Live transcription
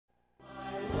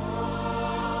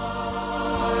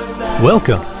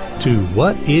Welcome to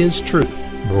What is Truth,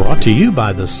 brought to you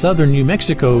by the Southern New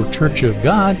Mexico Church of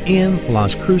God in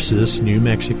Las Cruces, New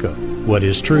Mexico. What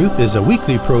is Truth is a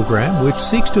weekly program which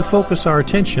seeks to focus our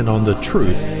attention on the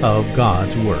truth of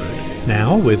God's Word.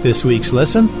 Now, with this week's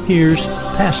lesson, here's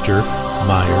Pastor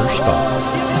Meyer Stahl.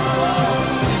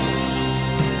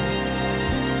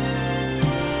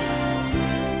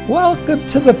 Welcome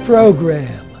to the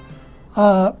program.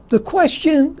 The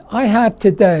question I have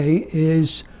today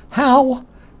is, how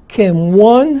can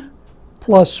 1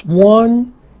 plus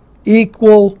 1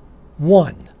 equal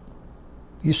 1?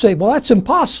 You say, well, that's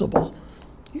impossible.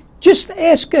 Just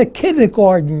ask a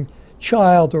kindergarten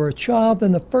child or a child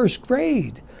in the first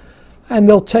grade, and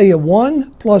they'll tell you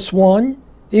 1 plus 1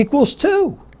 equals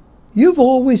 2. You've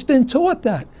always been taught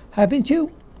that, haven't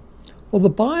you? Well, the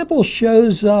Bible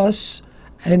shows us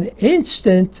an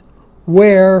instant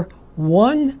where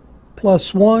 1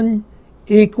 plus 1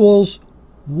 equals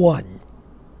 1.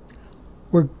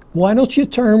 Why don't you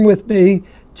turn with me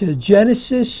to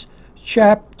Genesis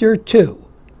chapter 2.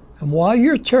 And while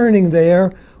you're turning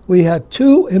there, we have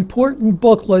two important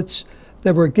booklets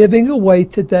that we're giving away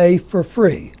today for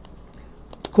free.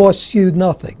 It costs you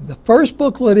nothing. The first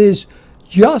booklet is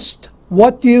Just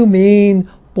What Do You Mean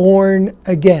Born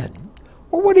Again?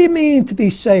 Or what do you mean to be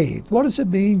saved? What does it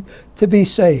mean to be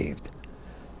saved?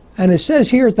 And it says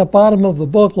here at the bottom of the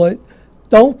booklet,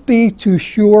 don't be too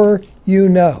sure you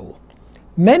know.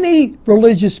 Many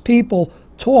religious people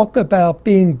talk about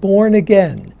being born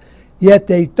again, yet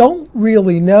they don't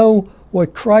really know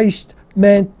what Christ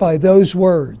meant by those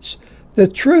words. The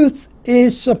truth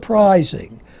is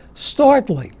surprising,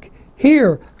 startling,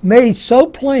 here made so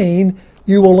plain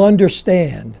you will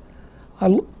understand.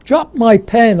 I dropped my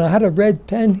pen. I had a red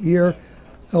pen here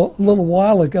a little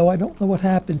while ago. I don't know what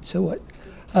happened to it.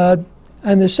 And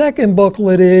the second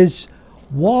booklet is,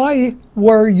 Why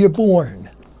Were You Born?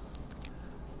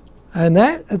 And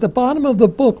that, at the bottom of the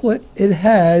booklet, it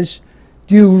has,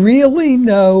 do you really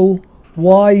know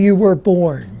why you were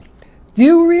born? Do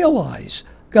you realize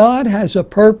God has a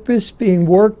purpose being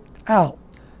worked out,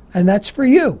 and that's for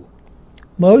you?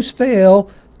 Most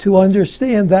fail to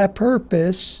understand that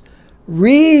purpose.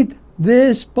 Read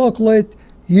this booklet,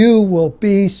 you will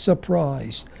be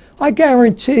surprised. I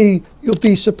guarantee you'll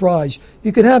be surprised.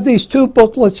 You can have these two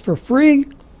booklets for free,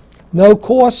 no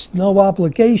cost, no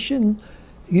obligation.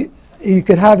 You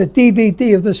could have a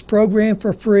DVD of this program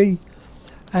for free.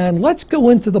 And let's go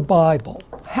into the Bible.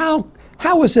 How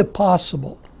is it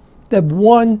possible that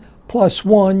 1 plus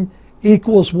 1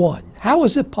 equals 1? How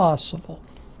is it possible?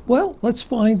 Well, let's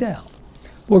find out.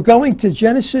 We're going to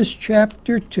Genesis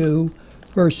chapter 2,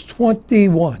 verse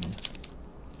 21.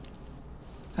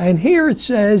 And here it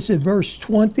says in verse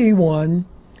 21,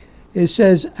 it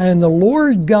says, And the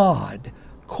Lord God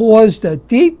caused a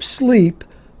deep sleep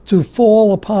to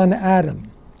fall upon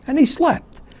Adam. And he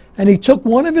slept. And he took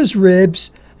one of his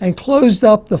ribs and closed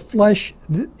up the flesh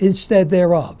instead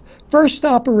thereof. First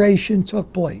operation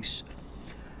took place.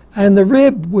 And the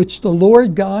rib which the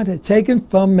Lord God had taken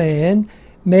from man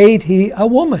made he a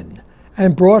woman,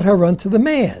 and brought her unto the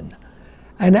man.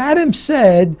 And Adam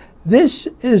said, This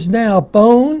is now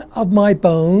bone of my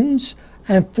bones,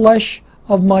 and flesh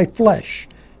of my flesh.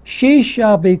 She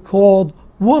shall be called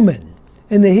woman.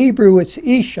 In the Hebrew, it's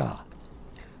Isha,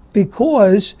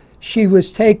 because she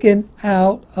was taken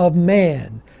out of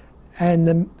man. And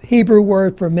the Hebrew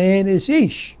word for man is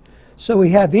Ish. So we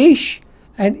have Ish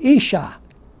and Isha.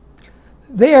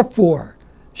 Therefore,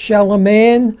 shall a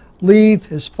man leave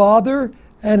his father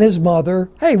and his mother?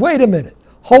 Hey, wait a minute.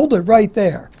 Hold it right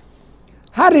there.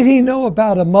 How did he know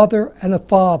about a mother and a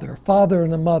father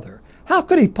and a mother? How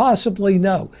could he possibly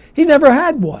know? He never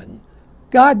had one.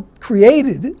 God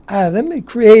created Adam, he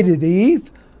created Eve.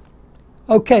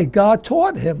 Okay, God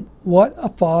taught him what a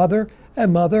father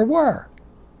and mother were.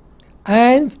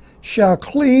 And shall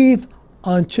cleave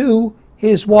unto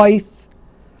his wife,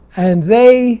 and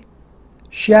they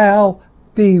shall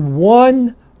be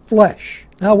one flesh.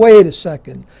 Now wait a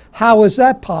second. How is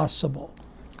that possible?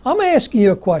 I'm asking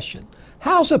you a question.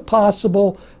 How is it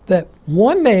possible that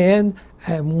one man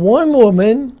and one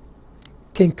woman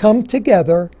can come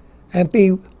together and be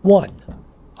one?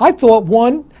 I thought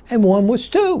 1 and 1 was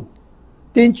 2.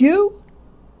 Didn't you?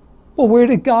 Well, where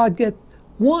did God get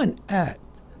 1 at?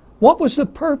 What was the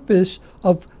purpose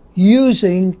of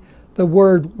using the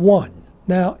word 1?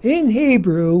 Now, in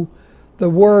Hebrew, the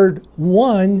word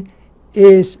 1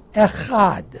 is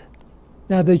echad.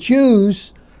 Now, the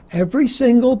Jews, every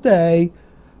single day,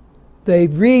 they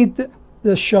read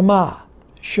the Shema.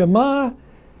 Shema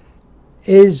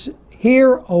is,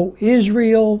 Hear, O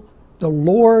Israel, the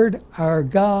Lord our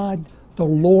God, the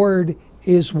Lord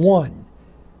is one.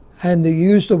 And they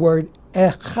use the word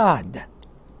echad,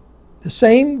 the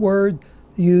same word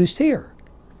used here.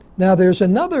 Now there's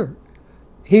another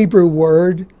Hebrew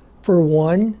word for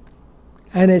one,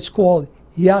 and it's called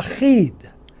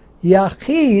yachid.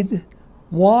 Yachid,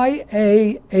 Y-A-H-I-D,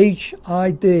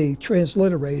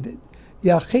 transliterated.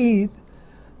 Yachid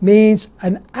means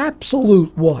an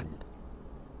absolute one.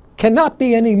 Cannot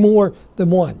be any more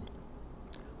than one.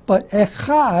 But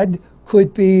echad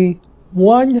could be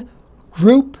one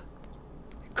group,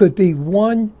 it could be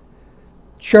one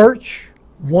church,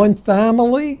 one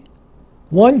family,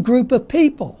 one group of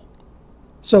people.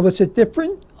 So it's a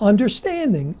different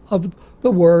understanding of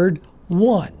the word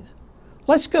one.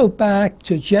 Let's go back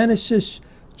to Genesis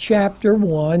chapter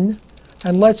 1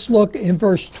 and let's look in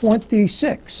verse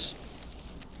 26.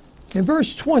 In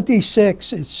verse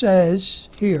 26 it says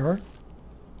here,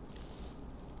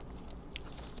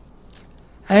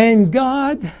 and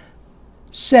God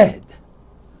said,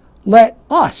 let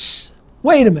us,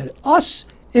 wait a minute, us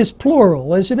is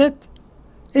plural, isn't it?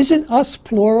 Isn't us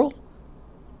plural?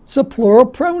 It's a plural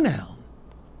pronoun.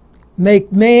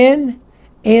 Make man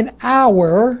in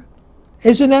our,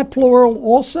 isn't that plural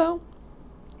also?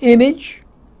 Image.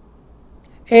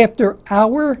 After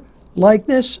our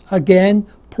likeness, again,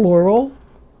 plural.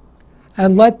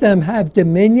 And let them have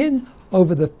dominion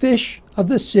over the fish of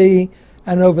the sea,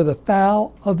 and over the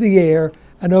fowl of the air,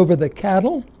 and over the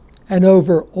cattle, and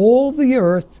over all the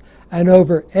earth, and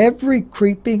over every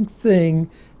creeping thing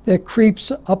that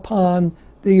creeps upon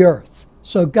the earth.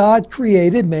 So God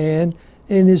created man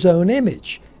in his own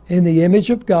image. In the image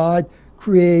of God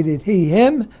created he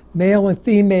him, male and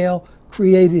female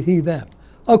created he them.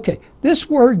 Okay, this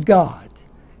word God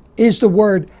is the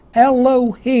word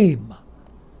Elohim.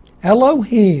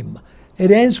 Elohim.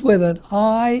 It ends with an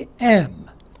I-M.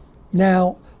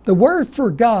 Now, the word for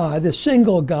God, a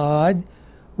single God,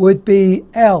 would be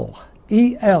El,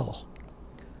 E-L.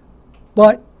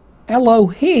 But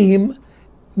Elohim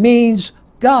means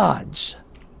gods.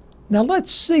 Now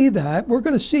let's see that. We're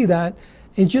going to see that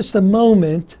in just a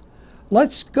moment.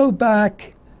 Let's go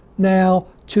back now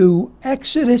to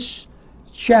Exodus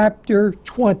chapter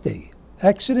 20.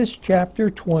 Exodus chapter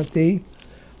 20,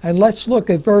 and let's look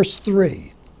at verse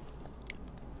 3.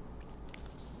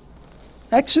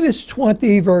 Exodus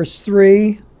 20, verse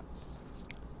 3,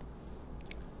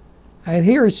 and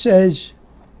here it says,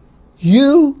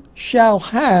 you shall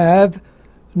have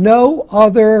no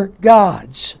other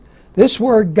gods. This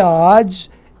word gods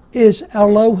is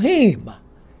Elohim.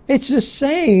 It's the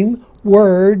same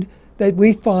word that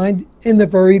we find in the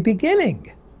very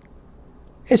beginning.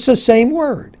 It's the same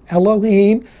word,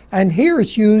 Elohim, and here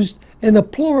it's used in the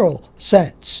plural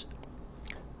sense.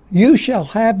 You shall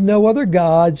have no other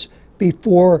gods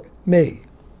before me.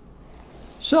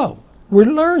 So, we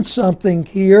learned something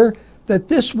here, that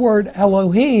this word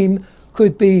Elohim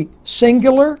could be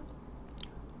singular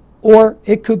or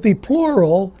it could be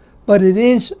plural, but it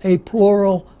is a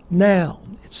plural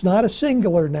noun. It's not a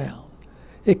singular noun.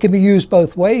 It can be used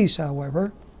both ways,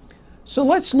 however. So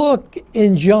let's look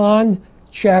in John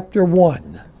chapter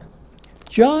 1.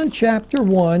 John chapter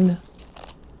 1,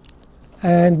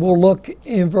 and we'll look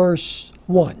in verse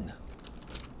 1.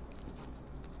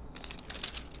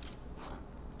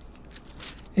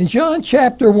 In John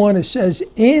chapter 1 it says,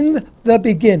 in the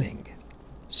beginning.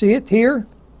 See it here?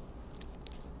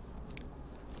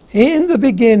 In the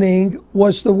beginning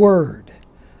was the Word,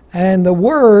 and the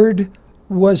Word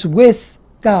was with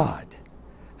God,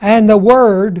 and the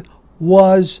Word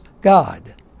was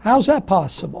God. How's that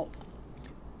possible?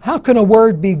 How can a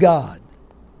word be God?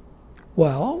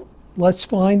 Well, let's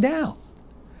find out.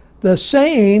 The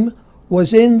same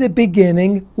was in the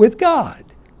beginning with God.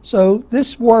 So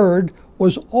this word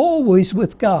was always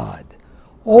with God.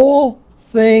 All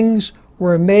things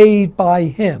were made by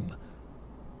him.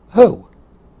 Who?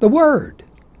 The Word.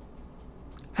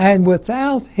 And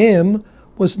without him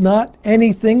was not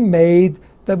anything made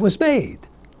that was made.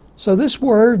 So this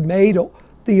Word made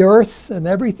the earth and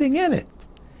everything in it.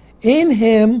 In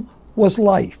him was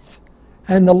life,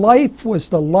 and the life was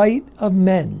the light of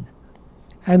men.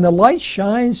 And the light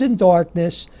shines in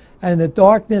darkness, and the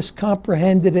darkness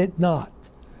comprehended it not.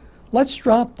 Let's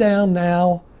drop down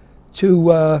now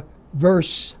to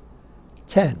verse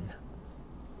 10.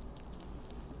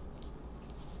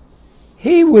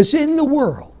 He was in the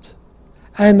world,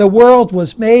 and the world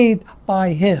was made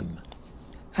by him,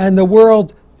 and the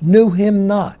world knew him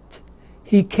not.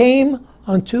 He came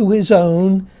unto his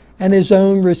own, and his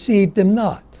own received him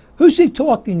not. Who's he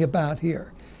talking about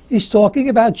here? He's talking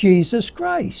about Jesus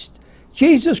Christ.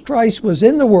 Jesus Christ was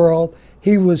in the world.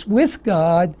 He was with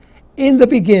God. in the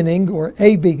beginning, or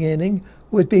a beginning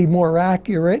would be more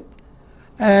accurate,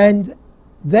 and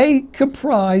they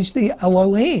comprise the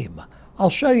Elohim. I'll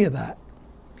show you that.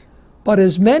 But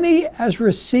as many as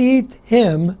received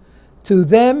him, to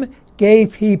them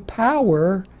gave he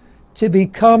power to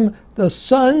become the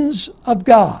sons of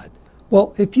God.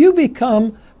 Well, if you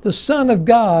become the son of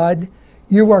God,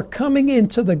 you are coming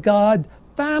into the God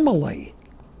family.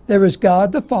 There is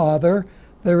God the Father,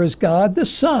 there is God the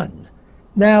Son.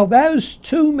 Now, those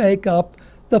two make up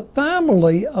the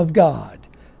family of God.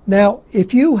 Now,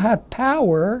 if you have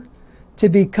power to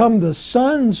become the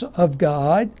sons of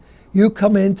God, you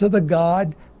come into the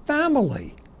God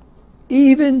family,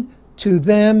 even to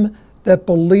them that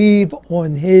believe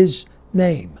on his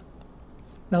name.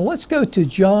 Now, let's go to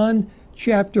John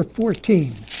chapter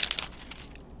 14.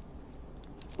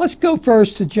 Let's go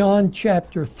first to John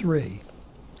chapter 3.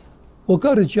 We'll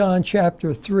go to John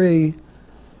chapter 3,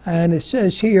 and it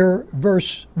says here,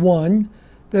 verse 1,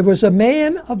 there was a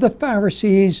man of the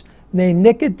Pharisees named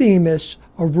Nicodemus,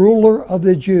 a ruler of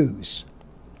the Jews.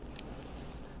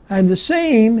 And the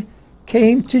same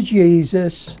came to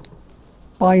Jesus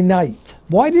by night.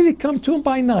 Why did he come to him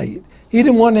by night? He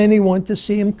didn't want anyone to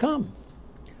see him come.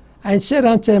 And said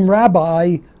unto him,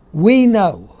 Rabbi, we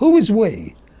know. Who is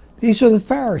we? These are the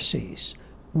Pharisees.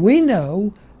 We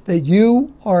know that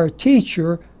you are a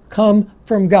teacher come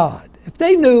from God. If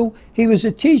they knew he was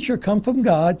a teacher come from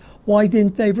God, why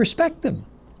didn't they respect him?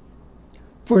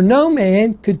 For no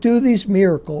man could do these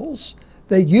miracles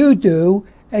that you do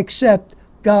except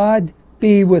God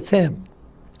be with him.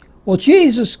 Well,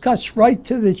 Jesus cuts right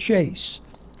to the chase.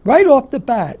 Right off the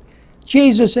bat,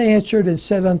 Jesus answered and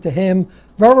said unto him,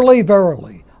 Verily,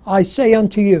 verily, I say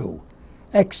unto you,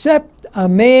 except a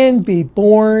man be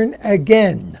born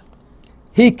again,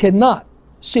 he cannot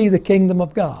see the kingdom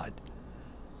of God.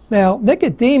 Now,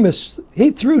 Nicodemus,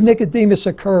 he threw Nicodemus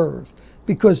a curve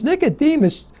because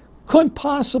Nicodemus couldn't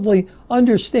possibly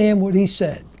understand what he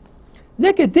said.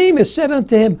 Nicodemus said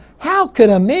unto him, how can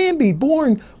a man be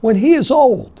born when he is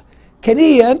old? Can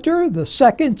he enter the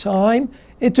second time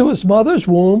into his mother's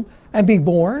womb and be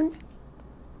born?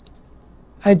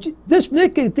 And this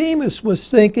Nicodemus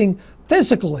was thinking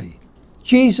physically.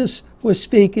 Jesus was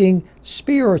speaking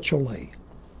spiritually.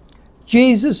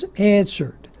 Jesus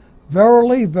answered,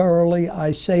 Verily, verily,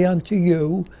 I say unto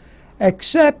you,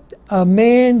 except a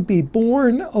man be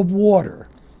born of water,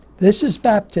 this is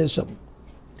baptism,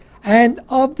 and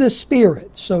of the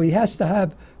Spirit, so he has to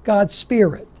have God's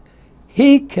Spirit,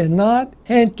 he cannot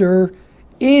enter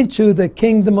into the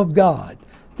kingdom of God.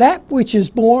 That which is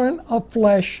born of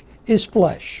flesh is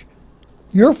flesh.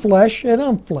 You're flesh and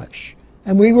I'm flesh,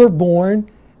 and we were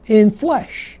born in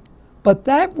flesh. But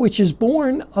that which is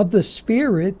born of the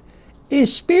Spirit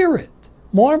is spirit.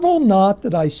 Marvel not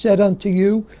that I said unto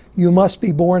you, you must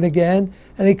be born again.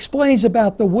 And he explains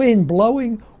about the wind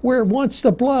blowing where it wants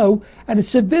to blow, and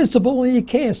it's invisible and you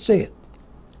can't see it.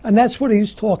 And that's what he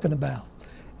was talking about.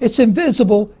 It's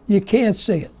invisible, you can't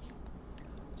see it.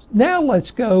 Now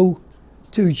let's go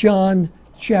to John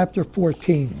chapter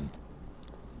 14.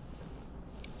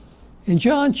 In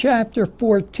John chapter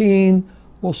 14,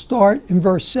 we'll start in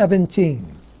verse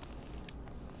 17.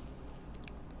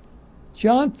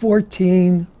 John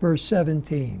 14, verse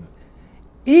 17.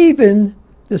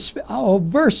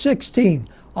 Verse 16,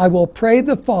 I will pray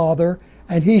the Father,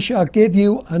 and he shall give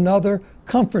you another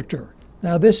comforter.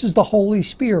 Now this is the Holy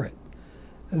Spirit,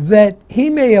 that he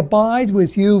may abide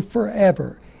with you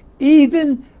forever,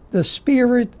 even the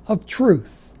Spirit of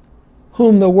truth,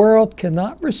 whom the world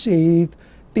cannot receive,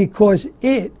 because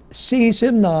it sees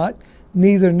him not,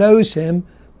 neither knows him,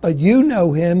 but you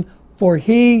know him, for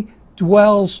he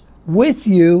dwells with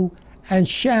you and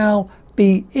shall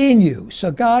be in you.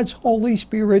 So God's Holy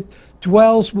Spirit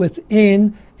dwells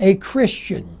within a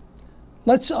Christian.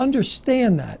 Let's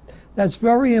understand that. That's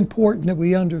very important that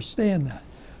we understand that.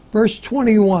 Verse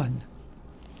 21.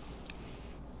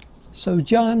 So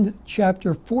John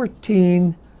chapter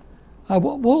 14,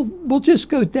 we'll just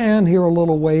go down here a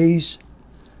little ways.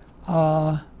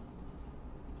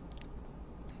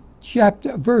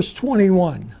 Verse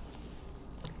 21.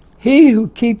 He who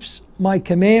keeps my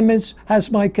commandments has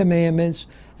my commandments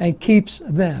and keeps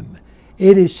them.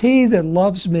 It is he that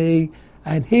loves me,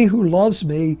 and he who loves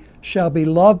me shall be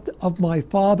loved of my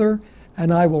Father,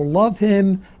 and I will love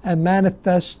him and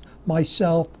manifest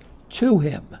myself to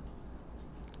him.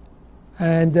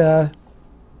 And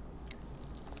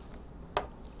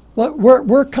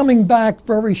we're coming back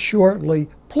very shortly.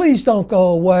 Please don't go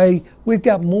away. We've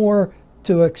got more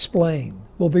to explain.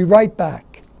 We'll be right back.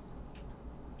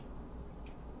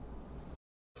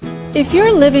 If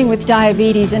you're living with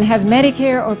diabetes and have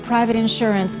Medicare or private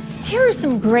insurance, here are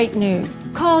some great news.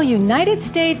 Call United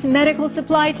States Medical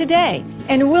Supply today,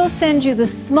 and we'll send you the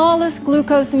smallest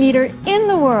glucose meter in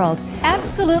the world,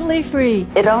 absolutely free.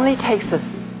 It only takes a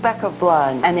speck of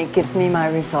blood, and it gives me my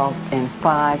results in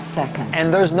 5 seconds.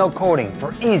 And there's no coding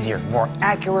for easier, more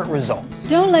accurate results.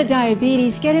 Don't let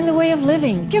diabetes get in the way of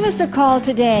living. Give us a call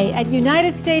today at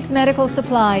United States Medical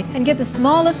Supply and get the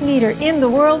smallest meter in the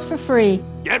world for free.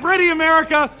 Get ready,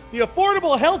 America! The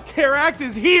Affordable Health Care Act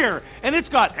is here, and it's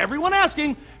got everyone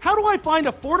asking, how do I find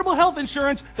affordable health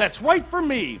insurance that's right for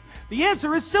me? The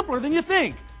answer is simpler than you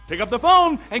think. Pick up the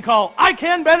phone and call I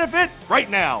Can Benefit right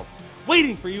now.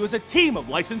 Waiting for you is a team of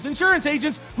licensed insurance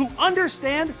agents who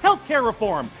understand healthcare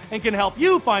reform and can help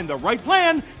you find the right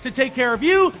plan to take care of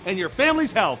you and your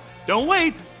family's health. Don't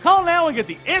wait. Call now and get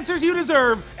the answers you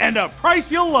deserve and a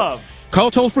price you'll love. Call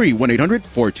toll-free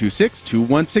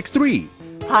 1-800-426-2163.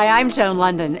 Hi, I'm Joan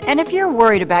London, and if you're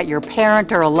worried about your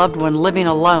parent or a loved one living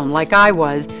alone like I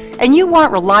was, and you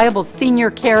want reliable senior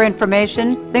care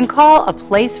information, then call A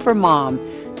Place for Mom,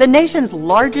 the nation's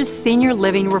largest senior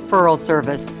living referral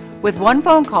service. With one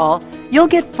phone call, you'll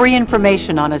get free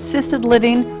information on assisted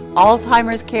living,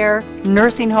 Alzheimer's care,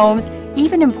 nursing homes,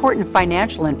 even important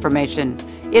financial information.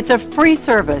 It's a free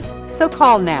service, so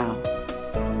call now.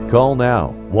 Call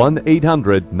now,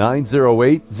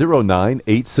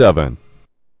 1-800-908-0987.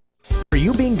 Are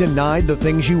you being denied the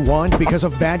things you want because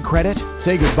of bad credit?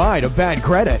 Say goodbye to bad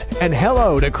credit and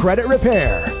hello to credit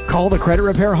repair. Call the Credit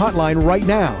Repair Hotline right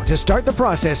now to start the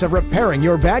process of repairing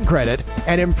your bad credit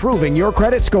and improving your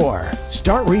credit score.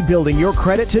 Start rebuilding your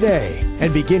credit today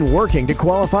and begin working to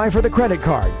qualify for the credit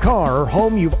card, car, or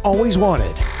home you've always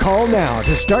wanted. Call now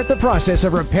to start the process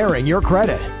of repairing your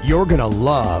credit. You're going to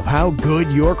love how good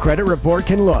your credit report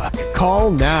can look. Call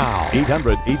now.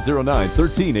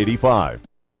 800-809-1385.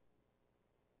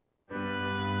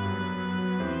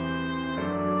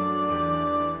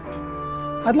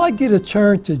 I'd like you to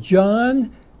turn to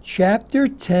John chapter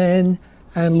 10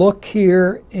 and look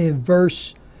here in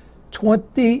verse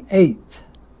 28.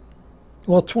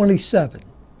 Well, 27.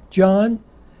 John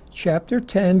chapter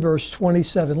 10, verse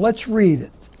 27. Let's read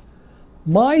it.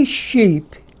 My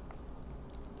sheep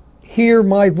hear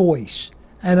my voice,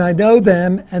 and I know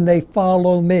them, and they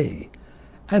follow me.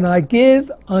 And I give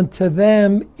unto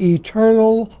them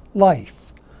eternal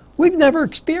life. We've never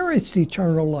experienced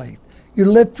eternal life. You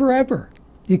live forever.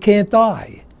 You can't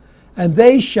die. And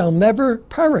they shall never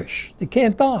perish. They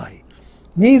can't die.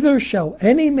 Neither shall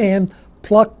any man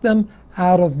pluck them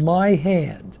out of my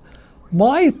hand.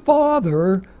 My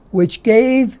Father, which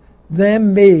gave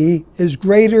them me, is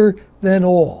greater than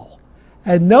all.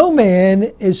 And no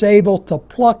man is able to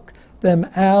pluck them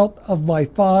out of my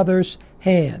Father's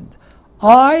hand.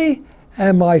 I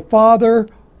and my Father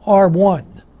are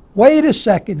one. Wait a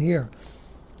second here.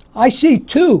 I see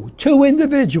two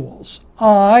individuals.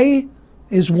 I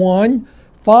is one,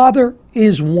 Father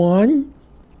is one.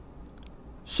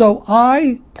 So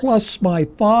I plus my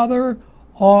Father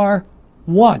are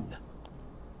one.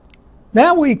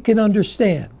 Now we can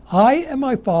understand. I and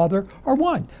my Father are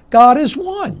one. God is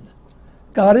one.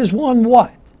 God is one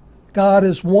what? God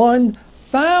is one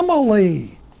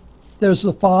family. There's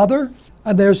the Father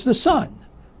and there's the Son.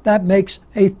 That makes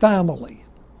a family.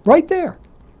 Right there.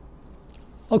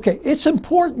 Okay, it's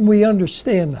important we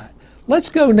understand that. Let's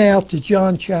go now to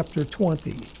John chapter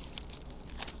 20.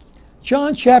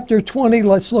 John chapter 20,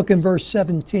 let's look in verse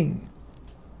 17.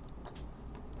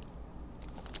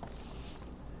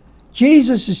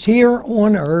 Jesus is here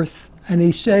on earth, and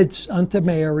he says unto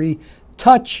Mary,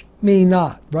 touch me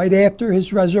not, right after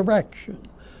his resurrection,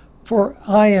 for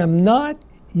I am not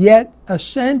yet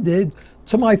ascended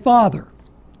to my Father.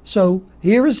 So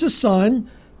here is the Son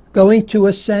going to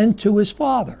ascend to his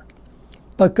Father.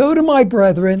 But go to my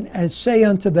brethren and say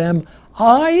unto them,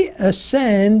 I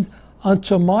ascend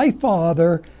unto my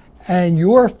Father and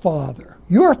your Father.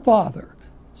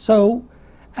 So,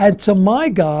 and to my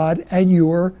God and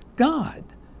your God.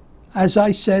 As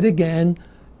I said again,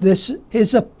 this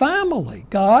is a family.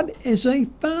 God is a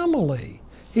family.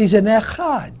 He's an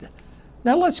echad.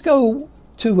 Now let's go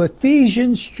to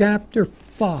Ephesians chapter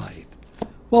 5.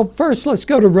 Well, first let's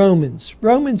go to Romans.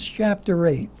 Romans chapter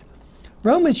 8.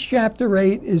 Romans chapter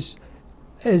 8 is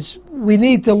we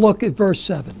need to look at verse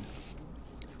 7.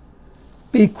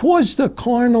 Because the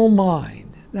carnal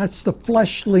mind, that's the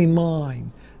fleshly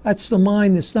mind, that's the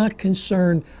mind that's not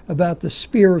concerned about the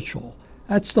spiritual.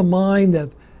 That's the mind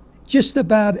of just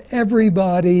about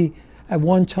everybody at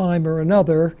one time or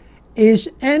another, is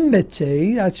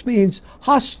enmity, that means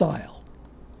hostile,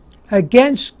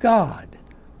 against God.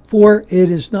 For it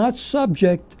is not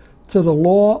subject to the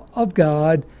law of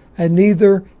God, and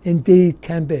neither indeed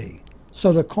can be.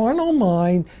 So the carnal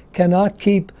mind cannot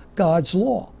keep God's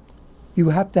law. You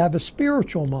have to have a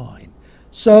spiritual mind.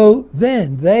 So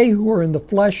then they who are in the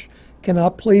flesh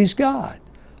cannot please God.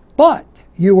 But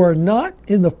you are not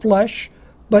in the flesh,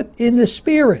 but in the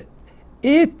Spirit.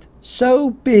 If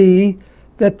so be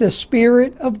that the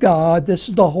Spirit of God, this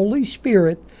is the Holy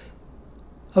Spirit,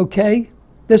 okay?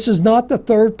 This is not the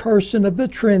third person of the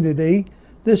Trinity.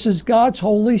 This is God's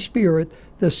Holy Spirit.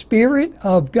 The Spirit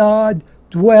of God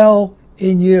dwell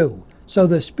in you. So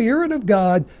the Spirit of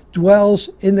God dwells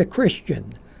in the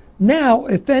Christian. Now,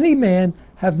 if any man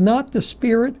have not the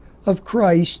Spirit of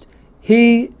Christ,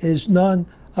 he is none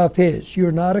of his.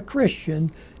 You're not a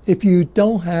Christian if you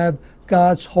don't have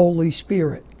God's Holy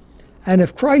Spirit. And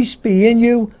if Christ be in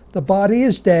you, the body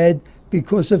is dead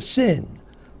because of sin.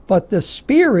 But the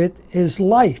Spirit is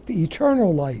life,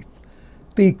 eternal life,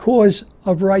 because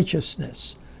of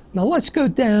righteousness. Now let's go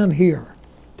down here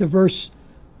to verse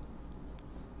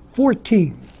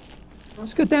 14.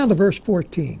 Let's go down to verse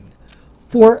 14.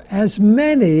 For as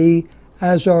many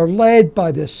as are led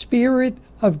by the Spirit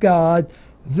of God,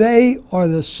 they are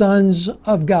the sons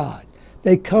of God.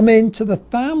 They come into the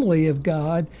family of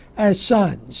God as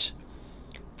sons.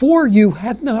 For you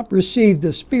have not received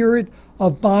the spirit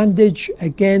of bondage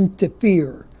again to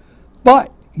fear,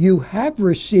 but you have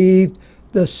received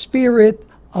the spirit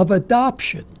of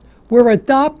adoption. We're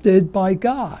adopted by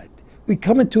God. We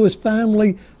come into his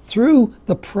family through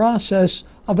the process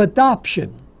of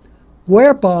adoption,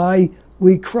 whereby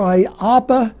we cry,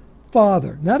 Abba,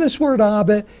 Father. Now this word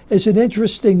Abba is an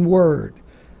interesting word.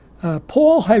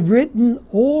 Paul had written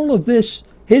all of this,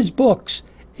 his books,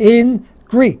 in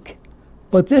Greek.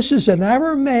 But this is an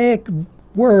Aramaic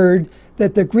word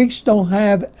that the Greeks don't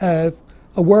have a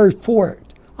word for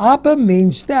it. Abba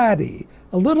means daddy.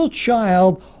 A little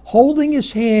child holding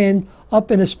his hand up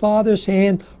in his father's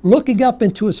hand, looking up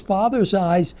into his father's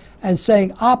eyes and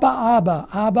saying, Abba, Abba,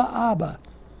 Abba, Abba.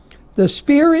 The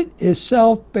Spirit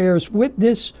itself bears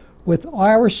witness with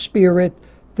our spirit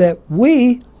that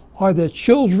we are the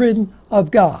children of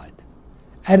God.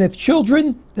 And if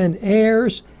children, then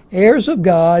heirs, heirs of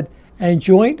God, and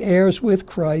joint heirs with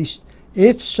Christ,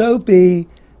 if so be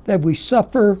that we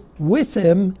suffer with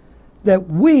him, that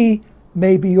we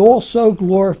may be also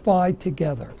glorified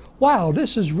together. Wow,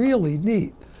 this is really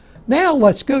neat. Now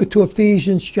let's go to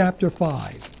Ephesians chapter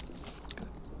 5.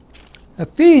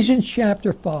 Ephesians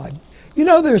chapter 5. You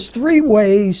know, there's three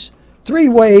ways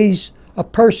a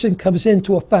person comes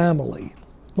into a family.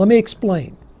 Let me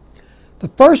explain. The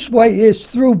first way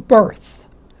is through birth.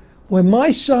 When my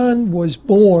son was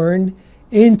born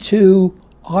into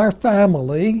our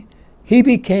family, he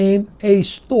became a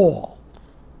Stahl.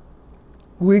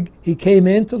 He came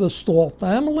into the Stahl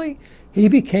family, he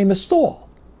became a Stahl.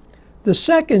 The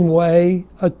second way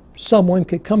someone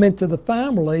could come into the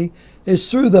family is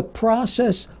through the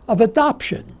process of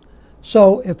adoption.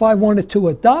 So if I wanted to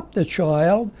adopt a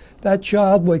child, that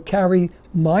child would carry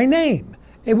my name.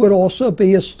 It would also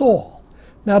be a Stahl.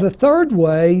 Now the third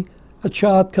way a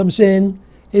child comes in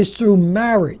is through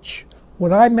marriage.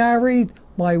 When I married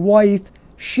my wife,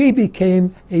 she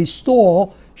became a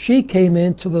Stahl. She came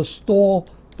into the Stahl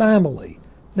family.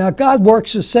 Now God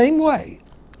works the same way.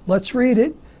 Let's read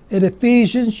it in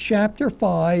Ephesians chapter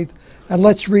 5, and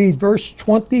let's read verse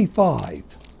 25.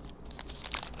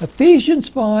 Ephesians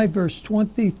 5, verse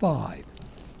 25.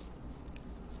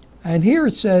 And here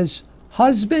it says,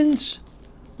 husbands,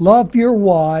 love your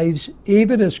wives,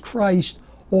 even as Christ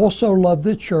also loved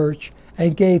the church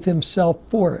and gave himself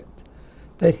for it,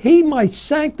 that he might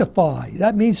sanctify,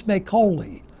 that means make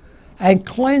holy, and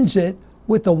cleanse it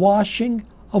with the washing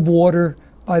of water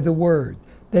by the word,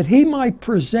 that he might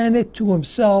present it to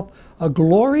himself a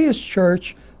glorious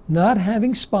church, not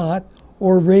having spot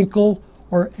or wrinkle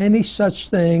or any such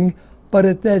thing,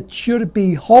 but that should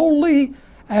be holy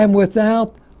and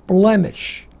without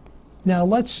blemish. Now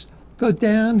let's go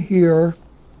down here,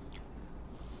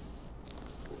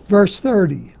 verse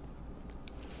 30.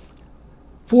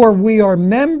 For we are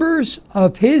members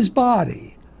of his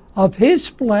body, of his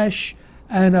flesh,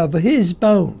 and of his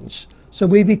bones. So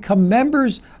we become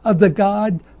members of the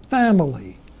God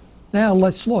family. Now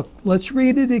let's look. Let's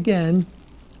read it again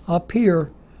up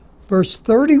here. Verse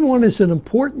 31 is an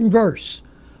important verse.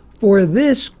 For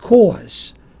this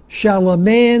cause shall a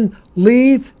man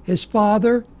leave his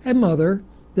father and mother.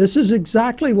 This is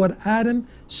exactly what Adam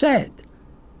said.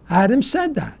 Adam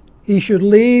said that. He should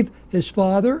leave his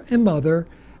father and mother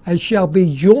and shall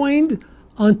be joined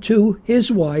unto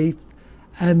his wife,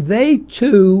 and they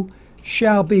two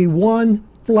shall be one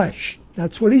flesh.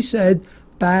 That's what he said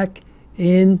back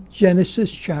in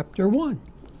Genesis chapter 1.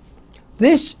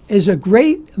 This is a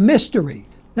great mystery.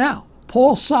 Now,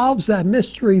 Paul solves that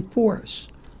mystery for us.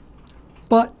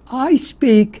 But I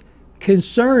speak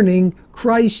concerning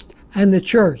Christ and the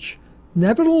church.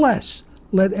 Nevertheless,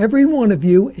 let every one of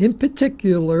you in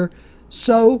particular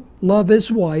so love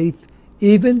his wife,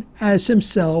 even as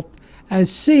himself, and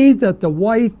see that the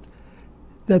wife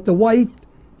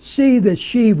see that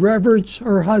she reverence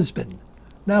her husband.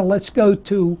 Now let's go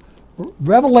to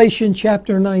Revelation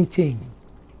chapter 19.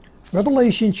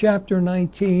 Revelation chapter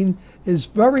 19 is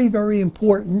very, very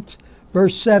important.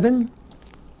 Verse 7.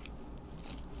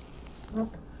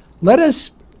 Let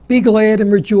us be glad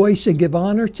and rejoice and give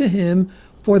honor to him,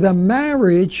 for the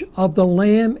marriage of the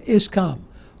Lamb is come.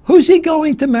 Who's he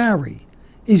going to marry?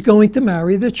 He's going to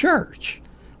marry the church.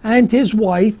 And his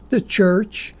wife, the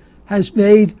church, has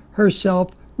made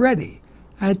herself ready.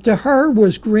 And to her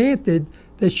was granted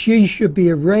that she should be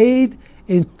arrayed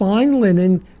in fine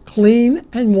linen, clean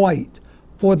and white.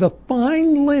 For the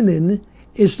fine linen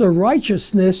is the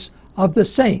righteousness of the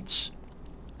saints.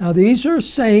 Now these are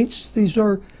saints, these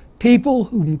are people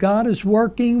whom God is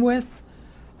working with.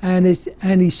 And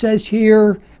he says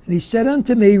here, and he said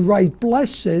unto me, right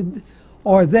blessed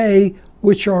are they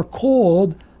which are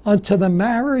called unto the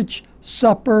marriage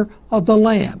supper of the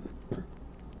Lamb.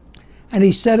 And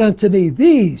he said unto me,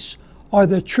 these are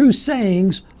the true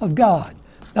sayings of God.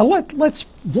 Now let's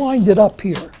wind it up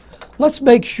here. Let's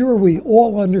make sure we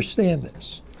all understand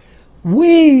this.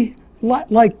 We,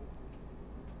 like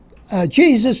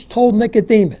Jesus told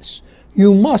Nicodemus,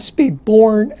 you must be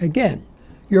born again.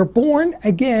 You're born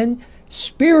again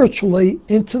spiritually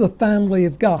into the family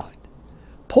of God.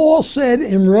 Paul said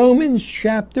in Romans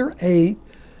chapter 8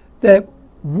 that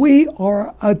we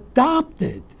are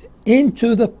adopted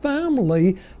into the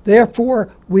family.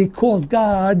 Therefore, we call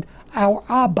God our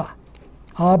Abba.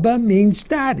 Abba means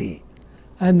daddy.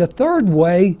 And the third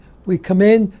way we come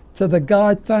into the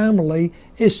God family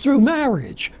is through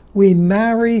marriage. We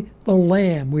marry the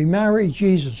Lamb. We marry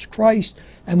Jesus Christ,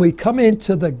 and we come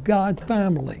into the God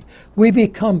family. We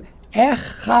become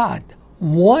echad,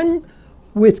 one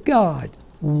with God,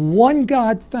 one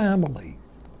God family.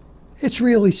 It's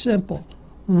really simple.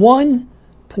 1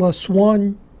 +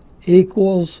 1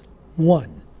 =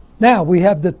 1. Now, we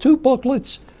have the two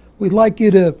booklets we'd like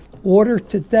you to order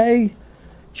today.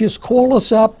 Just call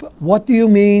us up. What do you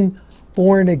mean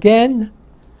born again?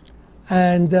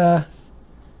 And the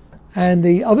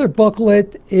other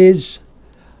booklet is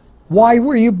Why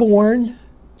Were You Born?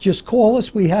 Just call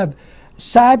us. We have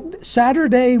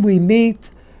Saturday we meet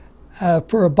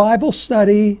for a Bible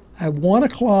study at 1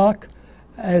 o'clock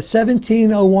at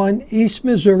 1701 East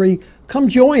Missouri. Come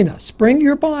join us. Bring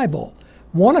your Bible.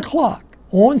 1 o'clock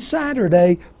on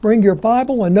Saturday. Bring your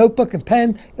Bible, a notebook, and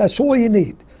pen. That's all you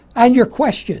need. And your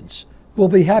questions. We'll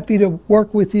be happy to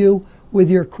work with you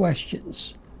with your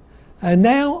questions. And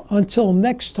now, until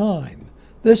next time,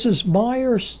 this is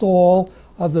Meyer Stahl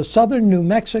of the Southern New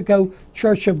Mexico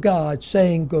Church of God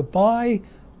saying goodbye,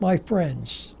 my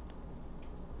friends.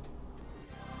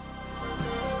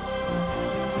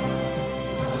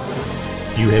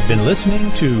 You have been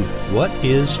listening to What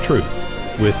is Truth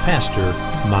with Pastor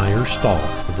Meyer Stahl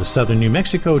of the Southern New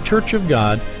Mexico Church of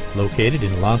God, located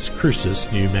in Las Cruces,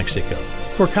 New Mexico.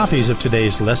 For copies of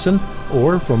today's lesson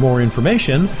or for more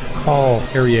information, call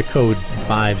area code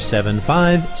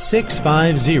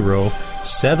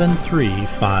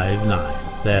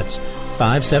 575-650-7359. That's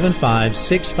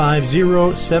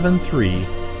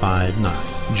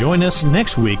 575-650-7359. Join us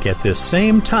next week at this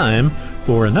same time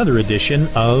for another edition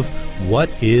of What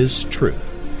is Truth?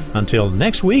 Until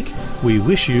next week, we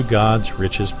wish you God's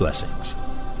richest blessings.